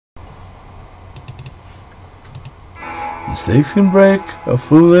Mistakes can break a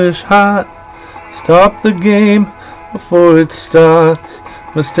foolish heart. Stop the game before it starts.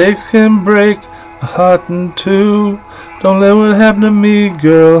 Mistakes can break a heart in two. Don't let what happened to me,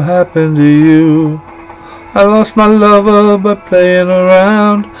 girl, happen to you. I lost my lover by playing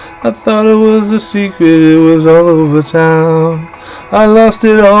around. I thought it was a secret, it was all over town. I lost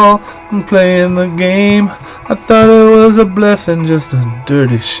it all from playing the game. I thought it was a blessing, just a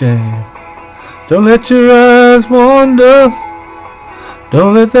dirty shame. Don't let your eyes wander.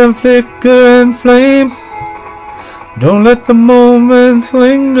 Don't let them flicker and flame. Don't let the moments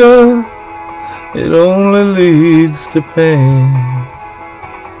linger. It only leads to pain.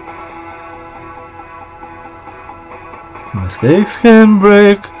 Mistakes can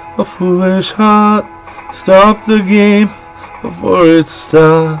break a foolish heart. Stop the game before it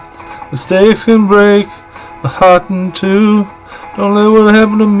starts. Mistakes can break a heart in two. Don't let what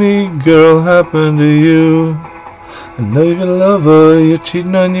happened to me, girl, happen to you. I know you're a lover, you're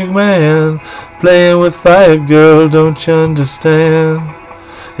cheating on your man. Playing with fire, girl, don't you understand?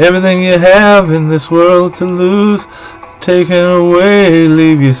 Everything you have in this world to lose, taken away,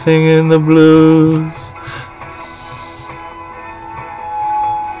 leave you singing the blues.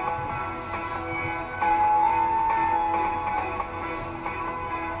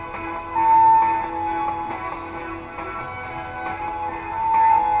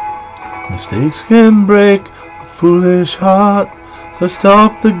 Mistakes can break a foolish heart, so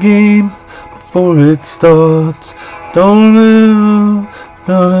stop the game before it starts. Don't know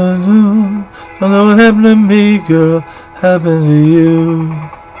what happened to me, girl, happened to you.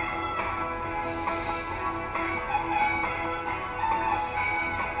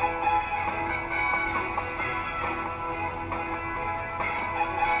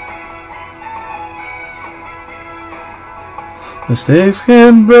 Mistakes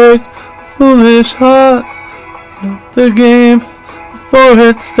can break a foolish heart. Stop the game before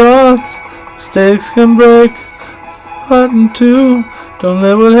it starts. Mistakes can break a heart in two. Don't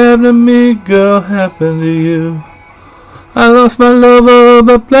let what happened to me, girl, happen to you. I lost my lover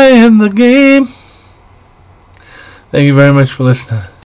by playing the game. Thank you very much for listening.